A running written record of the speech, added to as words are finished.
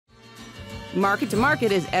Market to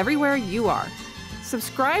Market is everywhere you are.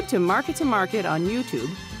 Subscribe to Market on YouTube,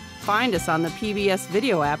 find us on the PBS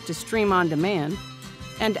video app to stream on demand,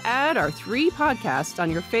 and add our 3 podcasts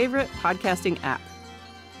on your favorite podcasting app.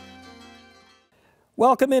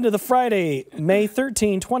 Welcome into the Friday, May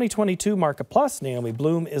 13, 2022 Market Plus. Naomi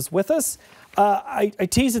Blohm is with us. I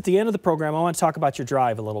teased at the end of the program, I want to talk about your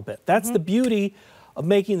drive a little bit. That's the beauty of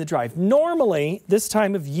making the drive. Normally, this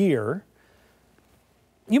time of year,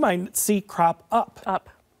 you might see crop up.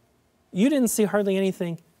 You didn't see hardly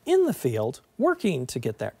anything in the field working to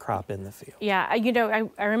get that crop in the field. Yeah, you know,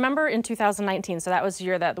 I remember in 2019, so that was the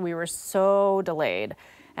year that we were so delayed.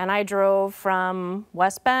 And I drove from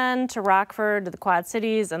West Bend to Rockford to the Quad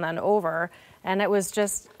Cities and then over, and it was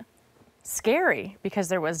just scary because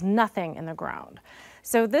there was nothing in the ground.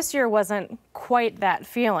 So this year wasn't quite that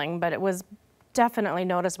feeling, but it was definitely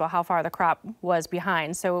noticeable how far the crop was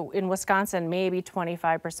behind. So in Wisconsin, maybe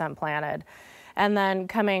 25% planted. And then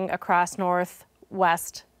coming across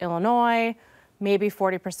northwest Illinois, maybe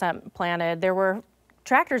 40% planted. There were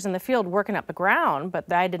tractors in the field working up the ground, but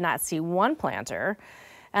I did not see one planter.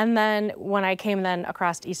 And then when I came then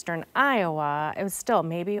across eastern Iowa, it was still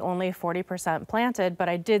maybe only 40% planted, but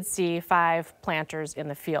I did see 5 planters in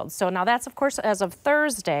the field. So now that's, of course, as of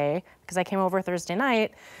Thursday, because I came over Thursday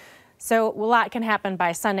night. So a lot can happen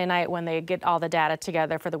by Sunday night when they get all the data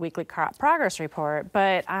together for the weekly crop progress report.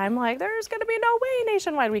 But I'm like, there's going to be no way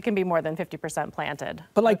nationwide we can be more than 50% planted.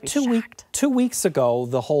 But like 2 weeks ago,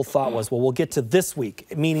 the whole thought was, well, we'll get to this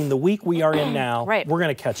week, meaning the week we are in now, right. We're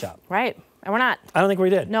going to catch up. Right. And we're not. I don't think we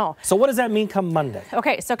did. No. So what does that mean come Monday?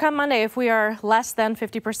 Okay, so come Monday, if we are less than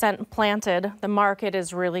 50% planted, the market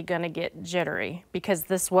is really going to get jittery because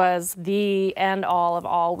this was the end all of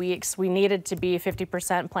all weeks. We needed to be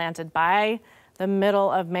 50% planted by the middle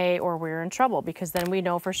of May or we're in trouble because then we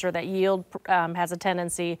know for sure that yield has a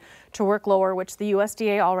tendency to work lower, which the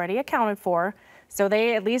USDA already accounted for. So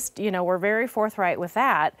they at least, you know, were very forthright with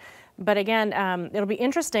that. But again, it'll be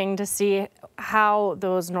interesting to see how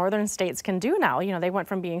those northern states can do now. You know, they went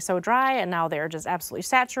from being so dry and now they're just absolutely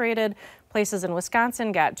saturated. Places in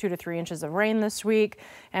Wisconsin got 2 to 3 inches of rain this week.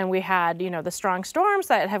 And we had, you know, the strong storms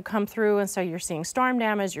that have come through. And so you're seeing storm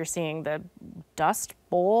damage. You're seeing the dust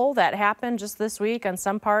bowl that happened just this week on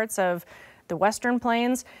some parts of the western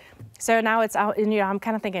plains. So now it's out, and you know, I'm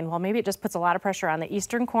kind of thinking, well, maybe it just puts a lot of pressure on the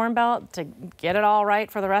eastern corn belt to get it all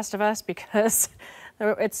right for the rest of us because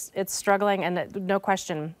it's struggling, and no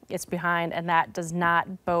question it's behind, and that does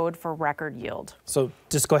not bode for record yield. So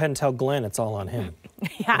just go ahead and tell Glenn it's all on him.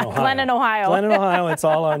 Yeah, Glenn in Ohio. Glenn in Ohio, it's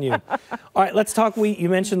all on you. All right, let's talk wheat. You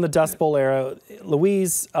mentioned the Dust Bowl era.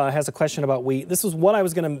 Louise has a question about wheat. This is what I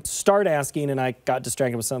was going to start asking, and I got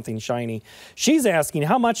distracted with something shiny. She's asking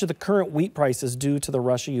how much of the current wheat price is due to the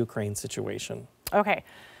Russia-Ukraine situation. Okay,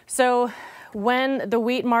 so when the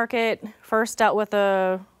wheat market first dealt with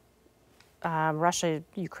the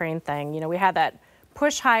Russia-Ukraine thing, you know, we had that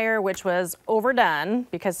push higher, which was overdone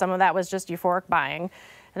because some of that was just euphoric buying.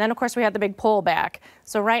 And then, of course, we had the big pullback.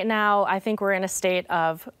 So right now, I think we're in a state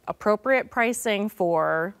of appropriate pricing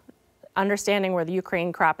for understanding where the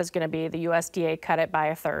Ukraine crop is going to be. The USDA cut it by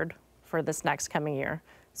 1/3 for this next coming year.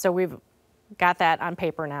 So we've got that on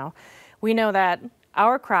paper now. We know that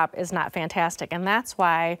our crop is not fantastic, and that's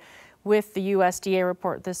why with the USDA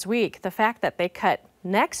report this week, the fact that they cut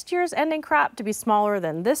next year's ending crop to be smaller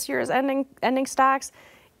than this year's ending stocks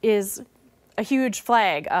is a huge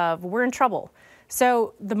flag of we're in trouble.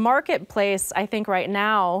 So the marketplace, I think right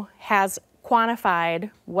now, has quantified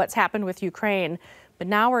what's happened with Ukraine, but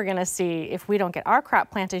now we're going to see if we don't get our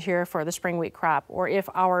crop planted here for the spring wheat crop, or if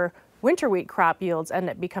our winter wheat crop yields end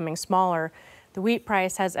up becoming smaller, the wheat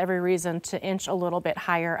price has every reason to inch a little bit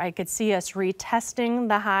higher. I could see us retesting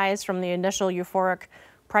the highs from the initial euphoric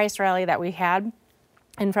price rally that we had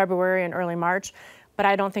in February and early March, but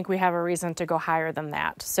I don't think we have a reason to go higher than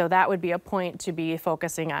that. So that would be a point to be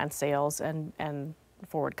focusing on sales and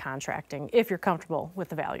forward contracting if you're comfortable with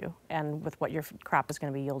the value and with what your crop is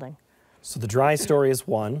going to be yielding. So the dry story is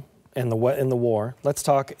one, and the wet in the war. Let's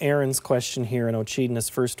talk Aaron's question here in Ocheyeda's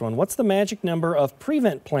first one. What's the magic number of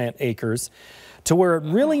prevent plant acres to where it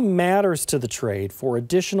really matters to the trade for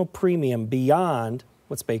additional premium beyond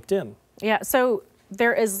what's baked in? Yeah, so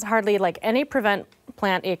there is hardly like any prevent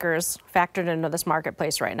plant acres factored into this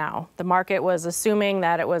marketplace right now. The market was assuming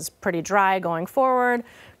that it was pretty dry going forward.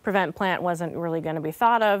 Prevent plant wasn't really going to be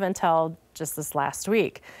thought of until just this last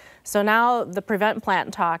week. So now the prevent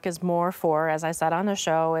plant talk is more for, as I said on the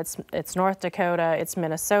show, it's North Dakota, it's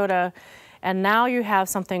Minnesota, and now you have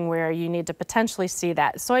something where you need to potentially see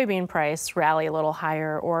that soybean price rally a little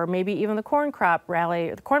higher, or maybe even the corn crop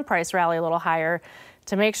rally, the corn price rally a little higher,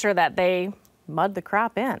 to make sure that they mud the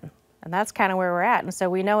crop in. And that's kind of where we're at. And so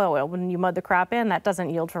we know when you mud the crop in, that doesn't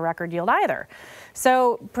yield for record yield either.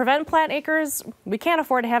 So prevent plant acres, we can't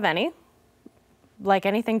afford to have any. Like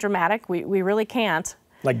anything dramatic, we really can't.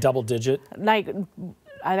 Like double digit? Like,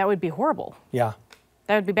 that would be horrible. Yeah.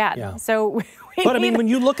 That would be bad. Yeah. So but I mean, when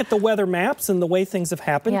you look at the weather maps and the way things have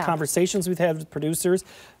happened, Yeah. conversations we've had with producers,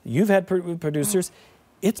 you've had producers,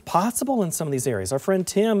 it's possible in some of these areas. Our friend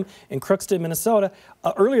Tim in Crookston, Minnesota,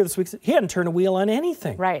 earlier this week, he hadn't turned a wheel on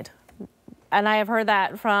anything. Right. And I have heard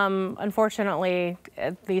that from, unfortunately,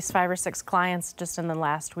 at least 5 or 6 clients just in the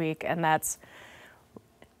last week, and that's,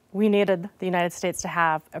 we needed the United States to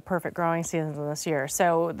have a perfect growing season this year.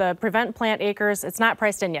 So the prevent plant acres, it's not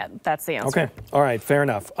priced in yet. That's the answer. Okay. All right. Fair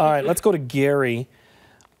enough. All right. Let's go to Gary.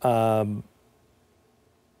 Yeah,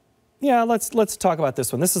 let's talk about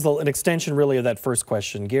this one. This is an extension, really, of that first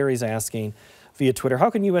question. Gary's asking via Twitter, how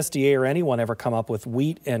can USDA or anyone ever come up with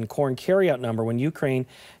wheat and corn carryout number when Ukraine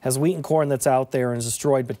has wheat and corn that's out there and is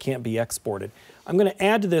destroyed but can't be exported? I'm going to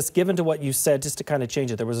add to this, given to what you said, just to kind of change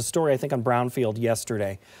it. There was a story, I think, on Brownfield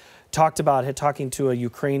yesterday, talking to a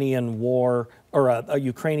Ukrainian a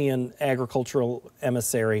Ukrainian agricultural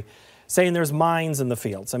emissary, saying there's mines in the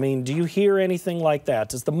fields. I mean, do you hear anything like that?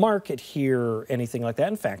 Does the market hear anything like that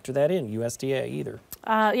and factor that in, USDA either?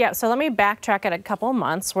 Yeah, so let me backtrack it a couple of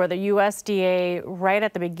months where the USDA, right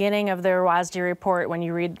at the beginning of their WASDE report, when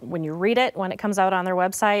you read it, when it comes out on their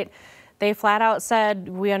website, they flat out said,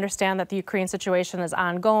 we understand that the Ukraine situation is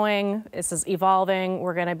ongoing, this is evolving,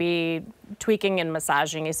 we're going to be tweaking and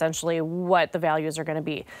massaging essentially what the values are going to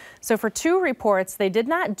be. So for 2 reports, they did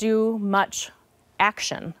not do much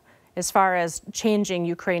action as far as changing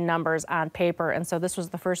Ukraine numbers on paper, and so this was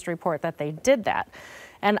the first report that they did that.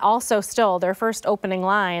 And also still, their first opening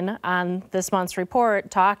line on this month's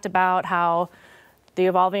report talked about how the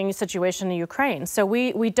evolving situation in Ukraine. So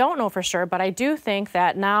we don't know for sure, but I do think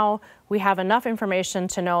that now we have enough information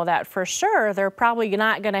to know that for sure they're probably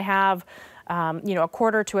not going to have a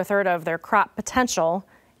quarter to a third of their crop potential,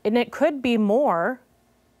 and it could be more.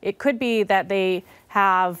 It could be that they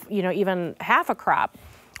have even half a crop.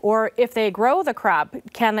 Or if they grow the crop,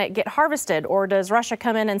 can it get harvested? Or does Russia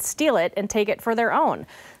come in and steal it and take it for their own?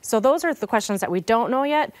 So those are the questions that we don't know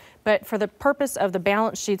yet. But for the purpose of the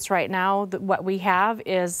balance sheets right now, what we have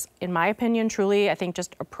is, in my opinion, truly, I think,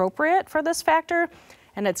 just appropriate for this factor.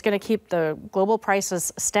 And it's going to keep the global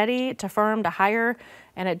prices steady to firm to higher.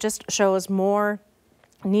 And it just shows more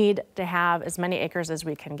need to have as many acres as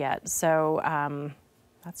we can get. So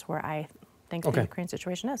that's where I think the Ukraine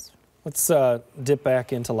situation is. Let's dip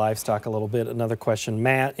back into livestock a little bit. Another question.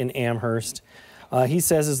 Matt in Amherst. He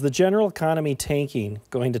says, is the general economy tanking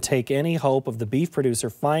going to take any hope of the beef producer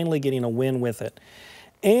finally getting a win with it?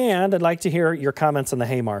 And I'd like to hear your comments on the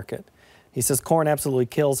hay market. He says corn absolutely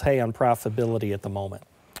kills hay on profitability at the moment.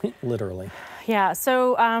 Literally. Yeah,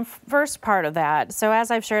 so first part of that. So as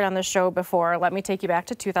I've shared on the show before, let me take you back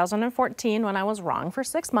to 2014 when I was wrong for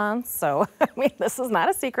 6 months. So, I mean, this is not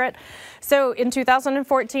a secret. So in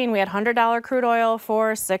 2014, we had $100 crude oil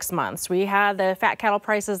for 6 months. We had the fat cattle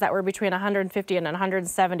prices that were between 150 and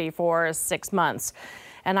 170 for 6 months.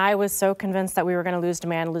 And I was so convinced that we were going to lose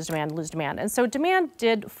demand. And so demand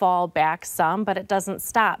did fall back some, but it doesn't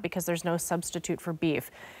stop because there's no substitute for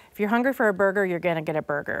beef. If you're hungry for a burger, you're going to get a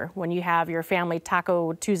burger. When you have your family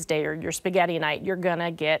Taco Tuesday or your spaghetti night, you're going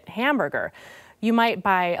to get hamburger. You might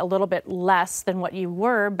buy a little bit less than what you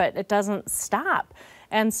were, but it doesn't stop.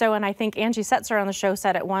 And I think Angie Setzer on the show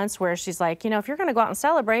said it once where she's like, if you're going to go out and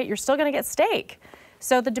celebrate, you're still going to get steak.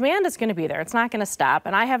 So the demand is going to be there. It's not going to stop.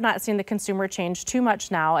 And I have not seen the consumer change too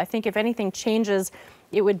much now. I think if anything changes,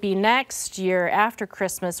 it would be next year after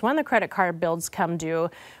Christmas when the credit card bills come due,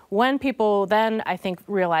 when people then, I think,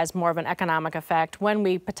 realize more of an economic effect, when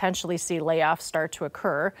we potentially see layoffs start to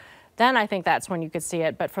occur, then I think that's when you could see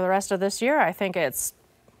it. But for the rest of this year, I think it's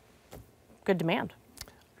good demand.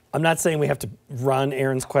 I'm not saying we have to run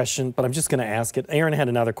Aaron's question, but I'm just going to ask it. Aaron had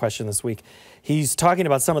another question this week. He's talking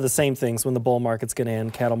about some of the same things when the bull market's going to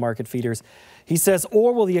end, cattle market feeders. He says,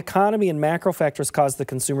 or will the economy and macro factors cause the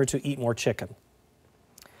consumer to eat more chicken?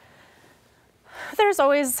 There's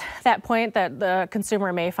always that point that the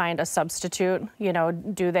consumer may find a substitute.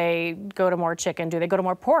 Do they go to more chicken? Do they go to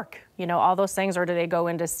more pork? All those things, or do they go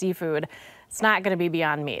into seafood? It's not going to be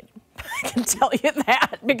Beyond Meat. I can tell you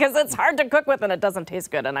that because it's hard to cook with and it doesn't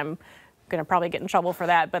taste good. And I'm going to probably get in trouble for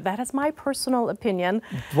that. But that is my personal opinion.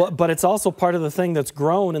 But it's also part of the thing that's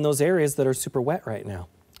grown in those areas that are super wet right now.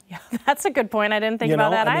 Yeah, that's a good point. I didn't think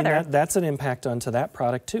about that either. That's an impact onto that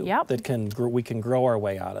product too. Yep. We can grow our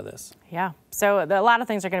way out of this. Yeah. So a lot of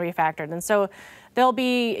things are going to be factored. And so there'll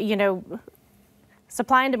be,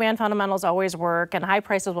 Supply and demand fundamentals always work, and high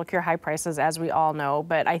prices will cure high prices, as we all know.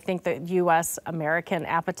 But I think that U.S. American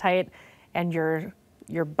appetite and your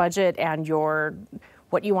budget and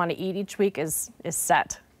what you want to eat each week is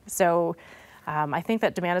set. So I think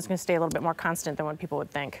that demand is going to stay a little bit more constant than what people would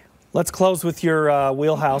think. Let's close with your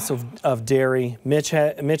wheelhouse of dairy. Mitch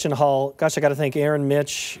and Hull. Gosh, I got to thank Aaron,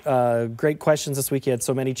 Mitch. Great questions this week. You had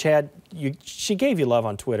so many. Chad, she gave you love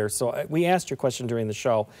on Twitter, so we asked your question during the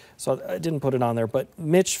show, so I didn't put it on there. But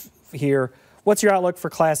Mitch here, what's your outlook for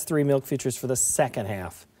Class 3 milk futures for the second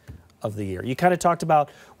half of the year? You kind of talked about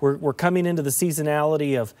we're coming into the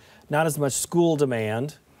seasonality of not as much school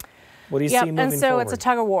demand. What do you see moving forward? And so it's a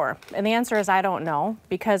tug of war. And the answer is I don't know,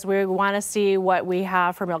 because we want to see what we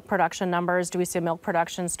have for milk production numbers. Do we see milk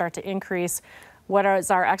production start to increase? What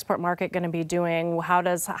is our export market going to be doing? How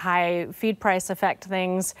does high feed price affect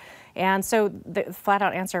things? And so the flat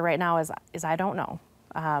out answer right now is I don't know.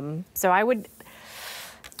 So I would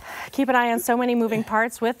keep an eye on so many moving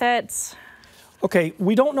parts with it. Okay,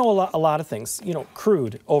 we don't know a lot of things. You know,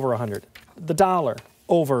 crude over 100, the dollar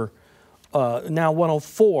over now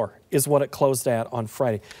 104 is what it closed at on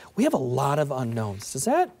Friday. We have a lot of unknowns. Does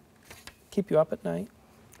that keep you up at night?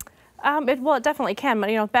 It definitely can.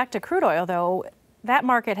 But back to crude oil though, that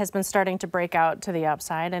market has been starting to break out to the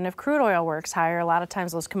upside. And if crude oil works higher, a lot of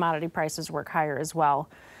times those commodity prices work higher as well.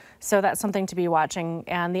 So that's something to be watching.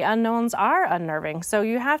 And the unknowns are unnerving. So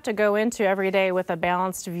you have to go into every day with a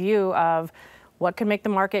balanced view of what can make the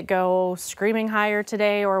market go screaming higher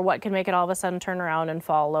today, or what can make it all of a sudden turn around and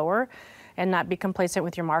fall lower, and not be complacent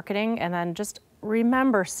with your marketing. And then just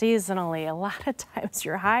remember, seasonally, a lot of times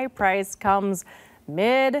your high price comes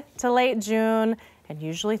mid to late June, and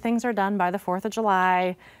usually things are done by the 4th of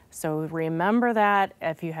July. So remember that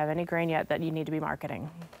if you have any grain yet that you need to be marketing.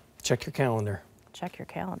 Check your calendar. Check your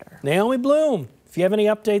calendar. Naomi Blohm, if you have any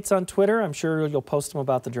updates on Twitter, I'm sure you'll post them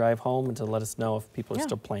about the drive home and to let us know if people are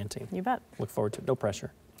still planting. You bet. Look forward to it. No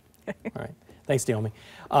pressure. All right. Thanks, Naomi.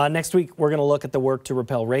 Next week, we're going to look at the work to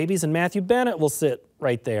repel rabies, and Matthew Bennett will sit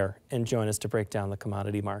right there and join us to break down the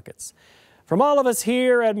commodity markets. From all of us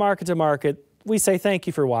here at Market to Market, we say thank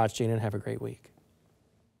you for watching and have a great week.